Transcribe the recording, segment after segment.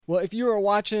Well, if you were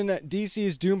watching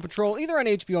DC's Doom Patrol, either on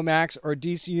HBO Max or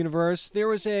DC Universe, there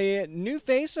was a new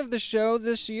face of the show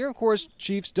this year. Of course,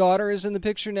 Chief's daughter is in the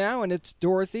picture now, and it's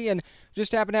Dorothy, and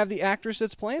just happened to have the actress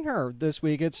that's playing her this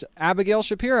week. It's Abigail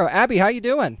Shapiro. Abby, how you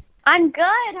doing? I'm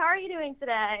good. How are you doing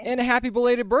today? And a happy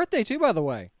belated birthday, too, by the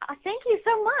way. Thank you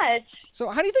so much. So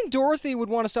how do you think Dorothy would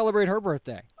want to celebrate her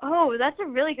birthday? Oh, that's a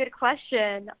really good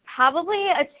question. Probably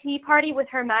a tea party with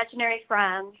her imaginary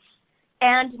friends.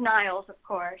 And Niles, of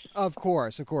course. Of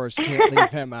course. Can't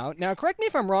leave him out. Now, correct me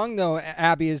if I'm wrong, though,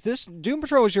 Abby. Is this Doom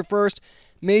Patrol was your first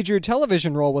major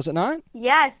television role, was it not?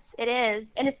 Yes, it is.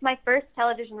 And it's my first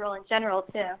television role in general,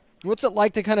 too. What's it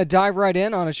like to kind of dive right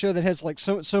in on a show that has like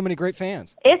so many great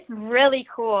fans? It's really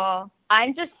cool.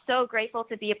 I'm just so grateful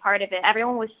to be a part of it.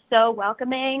 Everyone was so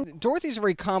welcoming. Dorothy's a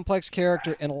very complex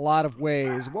character in a lot of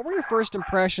ways. What were your first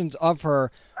impressions of her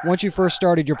once you first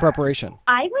started your preparation?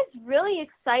 I was really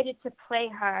excited to play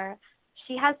her.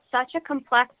 She has such a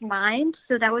complex mind,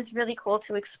 so that was really cool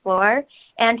to explore.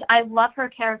 And I love her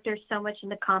character so much in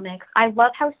the comics. I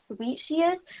love how sweet she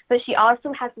is, but she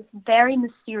also has this very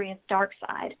mysterious dark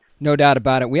side. No doubt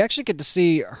about it. We actually get to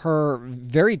see her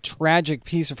very tragic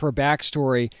piece of her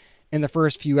backstory in the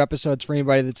first few episodes for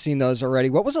anybody that's seen those already.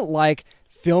 What was it like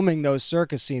filming those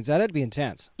circus scenes? That had to be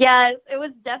intense. Yeah, it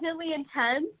was definitely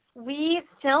intense. We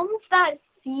filmed that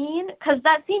scene, because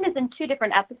that scene is in 2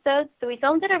 different episodes, so we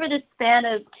filmed it over the span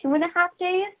of 2.5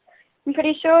 days, I'm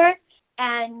pretty sure,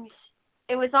 and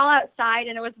it was all outside,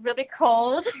 and it was really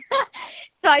cold.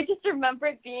 So I just remember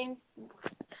it being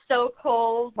so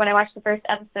cold. When I watched the first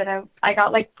episode, I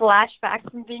got like flashbacks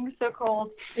from being so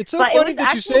cold. It's so funny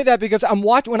that you say that, because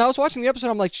when I was watching the episode,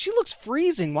 I'm like, she looks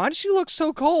freezing. Why does she look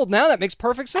so cold? Now that makes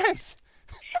perfect sense.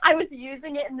 I was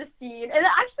using it in the scene, and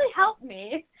it actually helped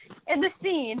me in the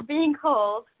scene, being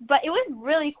cold. But it was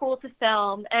really cool to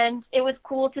film, and it was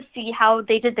cool to see how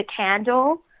they did the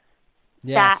candle,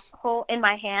 that hole in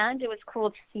my hand. It was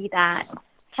cool to see that.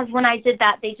 Because when I did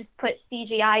that, they just put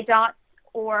CGI dots,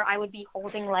 or I would be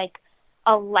holding like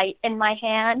a light in my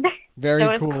hand. Very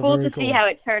so it was cool to see how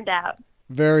it turned out.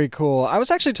 Very cool. I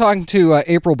was actually talking to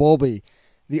April Bowlby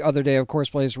the other day, of course,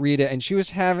 plays Rita, and she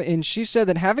said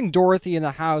that having Dorothy in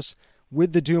the house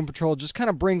with the Doom Patrol just kind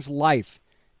of brings life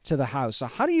to the house. So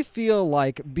how do you feel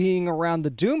like being around the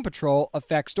Doom Patrol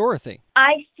affects Dorothy?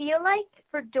 I feel like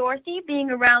for Dorothy, being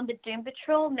around the Doom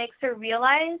Patrol makes her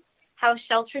realize how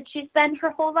sheltered she's been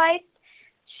her whole life.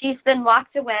 She's been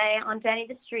locked away on Danny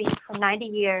the Street for 90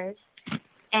 years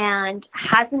and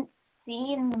hasn't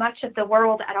seen much of the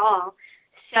world at all.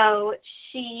 So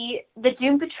the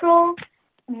Doom Patrol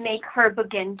make her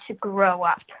begin to grow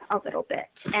up a little bit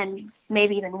and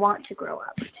maybe even want to grow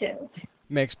up too.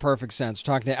 Makes perfect sense.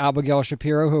 We're talking to Abigail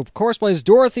Shapiro, who of course plays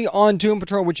Dorothy on Doom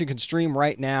Patrol, which you can stream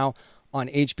right now on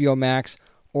HBO Max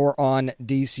or on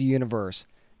DC Universe.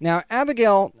 Now,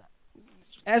 Abigail,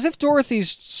 as if Dorothy's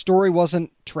story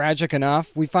wasn't tragic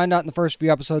enough, we find out in the first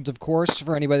few episodes, of course,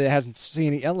 for anybody that hasn't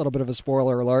seen it, a little bit of a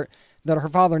spoiler alert, that her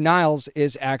father Niles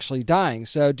is actually dying.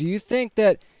 So do you think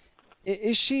that,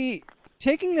 is she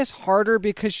taking this harder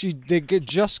because they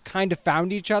just kind of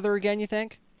found each other again, you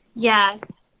think? Yes,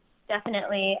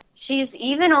 definitely. She's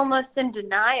even almost in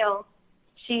denial.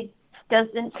 She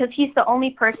doesn't, because he's the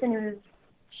only person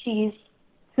who's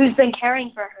been caring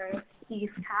for her these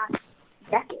past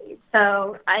decades.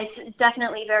 So it's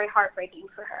definitely very heartbreaking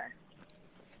for her.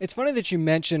 It's funny that you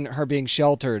mentioned her being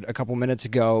sheltered a couple minutes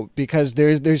ago, because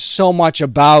there's so much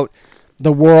about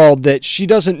the world that she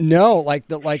doesn't know, like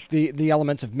the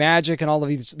elements of magic and all of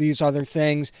these other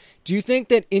things. Do you think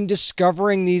that in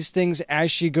discovering these things as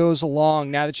she goes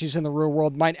along, now that she's in the real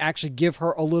world, might actually give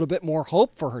her a little bit more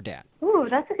hope for her dad? Ooh,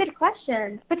 that's a good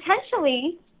question.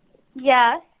 Potentially,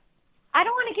 yes. I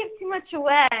don't want to give too much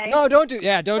away. No, don't do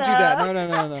that.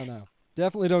 No.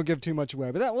 Definitely don't give too much away.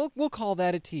 But we'll call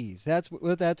that a tease. That's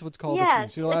what's called a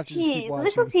tease. You'll have to just keep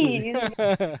watching.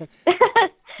 Little tease.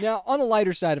 Now, on the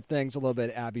lighter side of things a little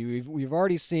bit, Abby, we've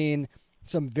already seen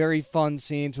some very fun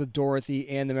scenes with Dorothy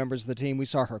and the members of the team. We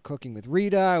saw her cooking with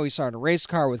Rita. We saw her in a race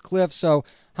car with Cliff. So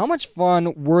how much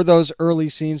fun were those early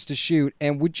scenes to shoot?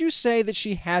 And would you say that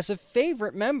she has a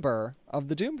favorite member of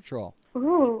the Doom Patrol?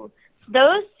 Ooh,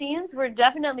 those scenes were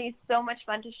definitely so much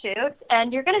fun to shoot.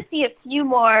 And you're going to see a few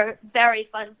more very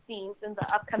fun scenes in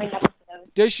the upcoming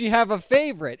episodes. Does she have a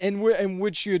favorite? And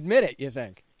would she admit it, you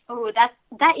think? Oh,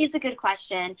 that is a good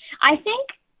question. I think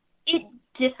it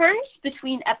differs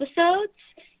between episodes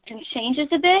and changes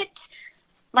a bit.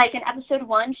 Like in episode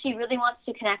 1, she really wants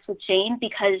to connect with Jane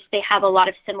because they have a lot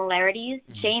of similarities.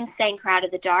 Mm-hmm. Jane sang her out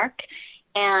of the dark,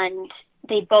 and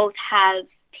they both have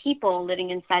people living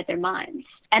inside their minds.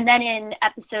 And then in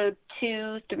episode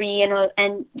 2, 3,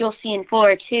 and you'll see in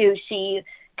 4 too, she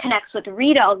connects with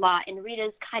Rita a lot, and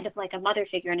Rita's kind of like a mother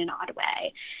figure in an odd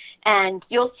way. And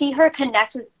you'll see her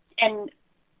connect with and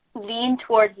lean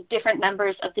towards different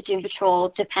members of the Doom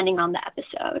Patrol depending on the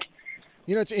episode.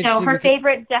 You know, it's interesting. So her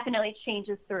favorite definitely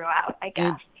changes throughout, I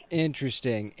guess.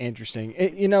 Interesting.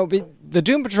 The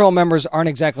Doom Patrol members aren't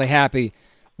exactly happy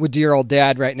with dear old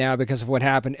dad right now because of what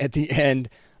happened at the end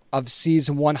of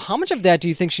season 1. How much of that do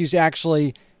you think she's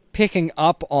actually picking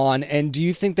up on, and do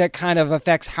you think that kind of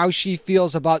affects how she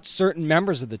feels about certain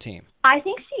members of the team? I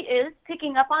think she is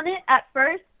picking up on it. At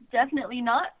first, definitely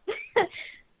not.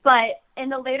 But in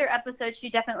the later episodes, she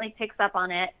definitely picks up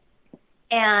on it,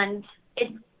 and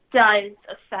it does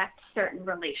affect certain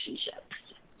relationships.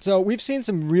 So we've seen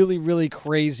some really, really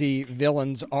crazy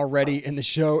villains already in the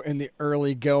show in the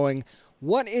early going.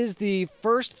 What is the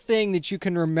first thing that you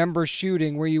can remember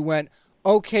shooting where you went,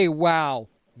 okay, wow,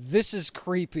 this is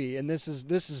creepy, and this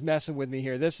is messing with me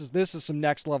here. This is some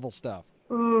next level stuff.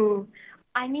 Ooh,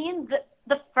 I mean,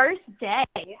 the first day,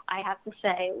 I have to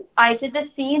say, I did the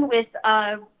scene with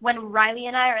when Riley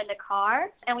and I are in the car,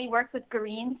 and we worked with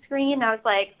green screen. I was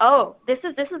like, oh, this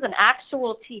is an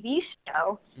actual TV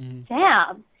show. Mm-hmm.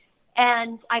 Damn.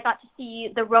 And I got to see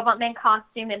the Robot Man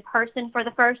costume in person for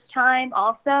the first time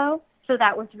also, so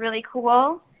that was really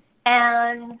cool.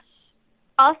 And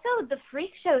also the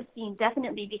freak show scene,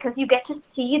 definitely, because you get to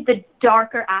see the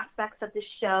darker aspects of the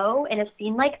show in a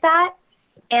scene like that.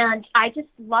 And I just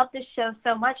love this show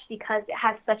so much because it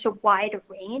has such a wide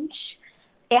range.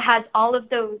 It has all of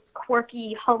those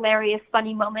quirky, hilarious,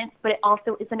 funny moments, but it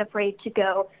also isn't afraid to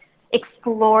go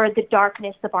explore the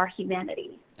darkness of our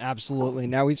humanity. Absolutely.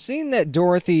 Now, we've seen that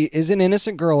Dorothy is an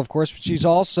innocent girl, of course, but she's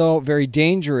also very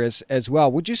dangerous as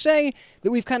well. Would you say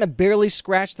that we've kind of barely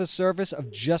scratched the surface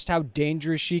of just how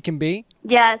dangerous she can be?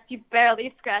 Yes, you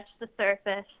barely scratched the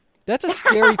surface. That's a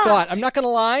scary thought. I'm not going to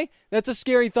lie. That's a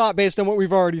scary thought based on what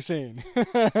we've already seen.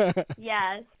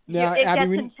 Yes. Now, it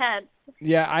Abby, gets intense.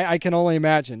 Yeah, I can only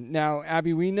imagine. Now,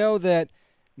 Abby, we know that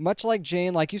much like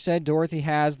Jane, like you said, Dorothy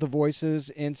has the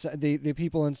voices, the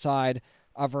people inside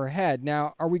of her head.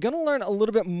 Now, are we going to learn a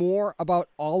little bit more about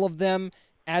all of them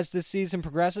as the season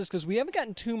progresses? Because we haven't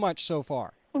gotten too much so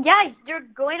far. Yeah, you're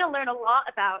going to learn a lot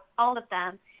about all of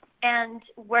them and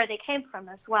where they came from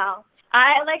as well.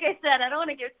 Like I said, I don't want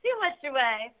to give too much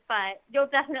away, but you'll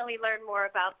definitely learn more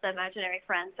about the imaginary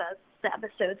friends as the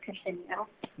episodes continue.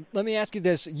 Let me ask you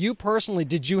this. You personally,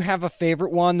 did you have a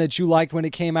favorite one that you liked when it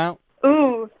came out?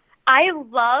 Ooh, I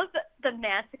love the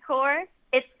Manticore.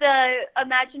 It's the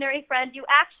imaginary friend you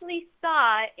actually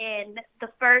saw in the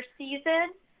first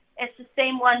season. It's the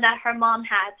same one that her mom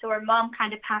had, so her mom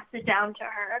kind of passed it down to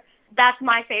her. That's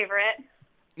my favorite.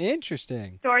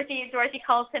 Interesting. Dorothy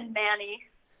calls him Manny.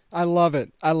 I love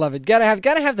it. Gotta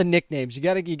have the nicknames. You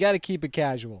gotta keep it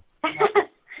casual.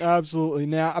 Absolutely.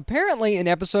 Now, apparently in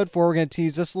episode 4, we're going to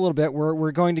tease this a little bit.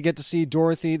 We're going to get to see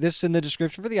Dorothy. This is in the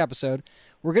description for the episode.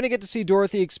 We're going to get to see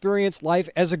Dorothy experience life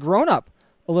as a grown-up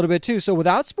a little bit too. So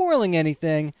without spoiling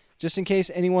anything, just in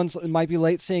case anyone might be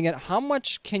late seeing it, how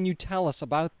much can you tell us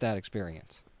about that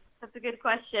experience? That's a good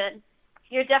question.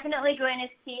 You're definitely going to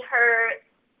see her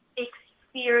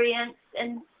experience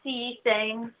and see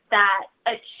things that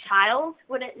a child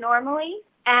wouldn't normally.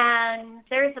 And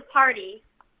there's a party.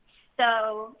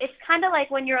 So it's kind of like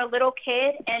when you're a little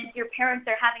kid and your parents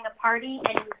are having a party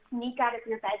and you sneak out of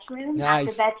your bedroom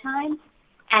after bedtime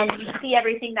and you see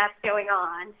everything that's going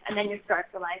on and then you start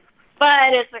to like,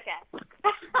 but it's okay.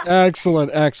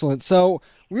 Excellent. So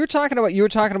you were talking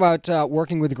about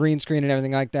working with green screen and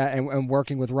everything like that and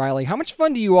working with Riley. How much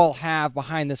fun do you all have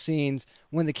behind the scenes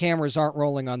when the cameras aren't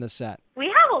rolling on the set? We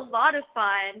have a lot of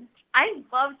fun. I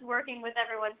loved working with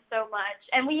everyone so much.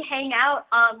 And we hang out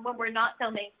when we're not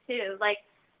filming, too. Like,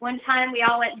 one time we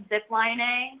all went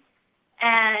ziplining,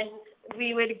 and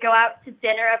we would go out to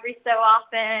dinner every so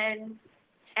often,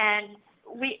 and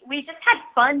we just had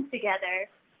fun together.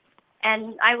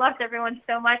 And I loved everyone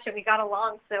so much, and we got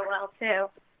along so well, too.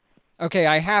 Okay,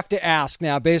 I have to ask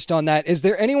now, based on that, is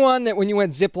there anyone that when you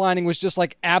went ziplining was just,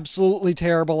 like, absolutely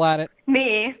terrible at it?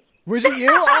 Me. Was it you?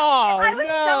 Oh, I was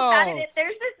so bad at it.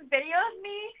 There's this video of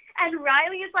me, and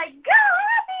Riley is like, go,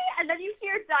 Abby! And then you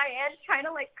hear Diane trying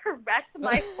to, like, correct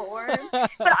my form, but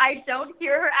I don't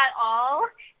hear her at all.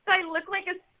 So I look like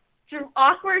a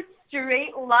awkward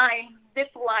straight line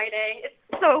zip lining.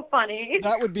 It's so funny.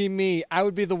 That would be me. I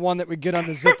would be the one that would get on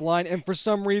the zip line, and for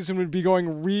some reason would be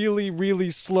going really, really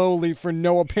slowly for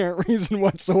no apparent reason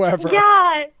whatsoever.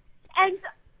 Yeah, and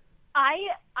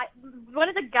one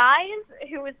of the guys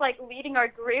who was like leading our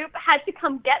group had to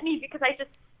come get me because I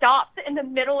just stopped in the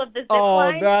middle of the zip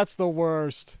line. Oh, that's the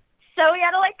worst. So he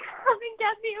had to like come and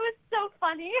get me. It was so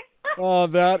funny. Oh,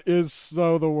 that is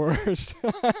so the worst.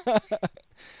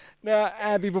 Now,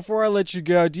 Abby, before I let you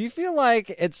go, do you feel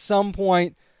like at some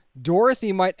point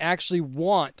Dorothy might actually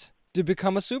want to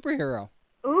become a superhero?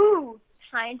 Ooh,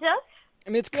 kind of.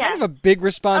 I mean, it's kind of a big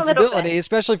responsibility, bit.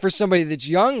 especially for somebody that's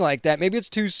young like that. Maybe it's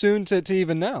too soon to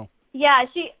even know. Yeah,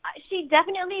 she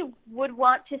definitely would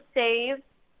want to save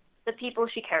the people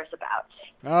she cares about.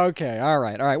 Okay, all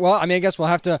right. Well, I mean, I guess we'll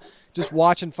have to just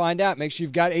watch and find out. Make sure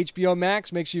you've got HBO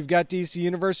Max. Make sure you've got DC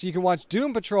Universe so you can watch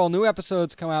Doom Patrol. New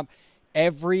episodes come out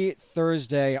every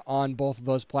Thursday on both of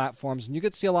those platforms, and you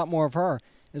get to see a lot more of her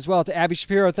as well. To Abby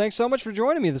Shapiro, thanks so much for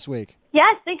joining me this week.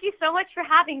 Yes, thank you so much for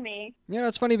having me. You know,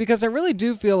 it's funny because I really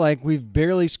do feel like we've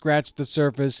barely scratched the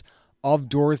surface of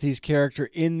Dorothy's character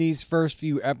in these first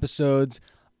few episodes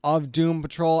of Doom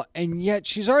Patrol, and yet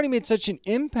she's already made such an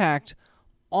impact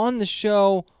on the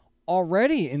show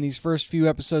already in these first few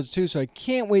episodes too, so I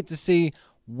can't wait to see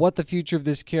what the future of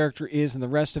this character is in the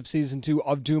rest of Season 2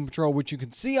 of Doom Patrol, which you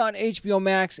can see on HBO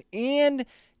Max and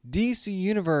DC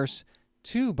Universe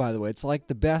too, by the way. It's like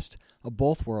the best of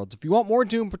both worlds. If you want more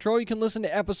Doom Patrol, you can listen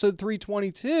to episode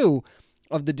 322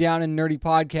 of the Down and Nerdy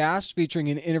podcast, featuring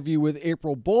an interview with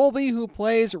April Bowlby, who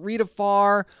plays Rita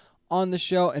Farr on the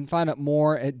show, and find out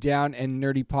more at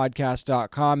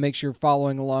downandnerdypodcast.com. Make sure you're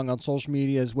following along on social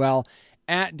media as well,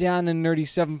 at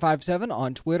downandnerdy757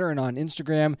 on Twitter and on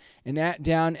Instagram, and at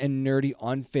downandnerdy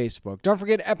on Facebook. Don't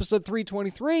forget, episode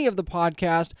 323 of the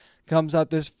podcast comes out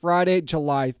this Friday,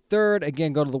 July 3rd.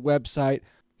 Again, go to the website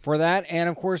for that. And,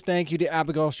 of course, thank you to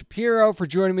Abigail Shapiro for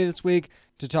joining me this week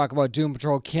to talk about Doom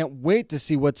Patrol. Can't wait to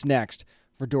see what's next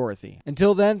for Dorothy.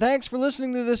 Until then, thanks for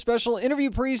listening to this special interview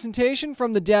presentation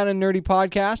from the Down and Nerdy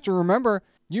podcast. And remember,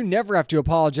 you never have to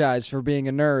apologize for being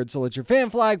a nerd, so let your fan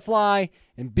flag fly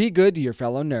and be good to your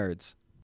fellow nerds.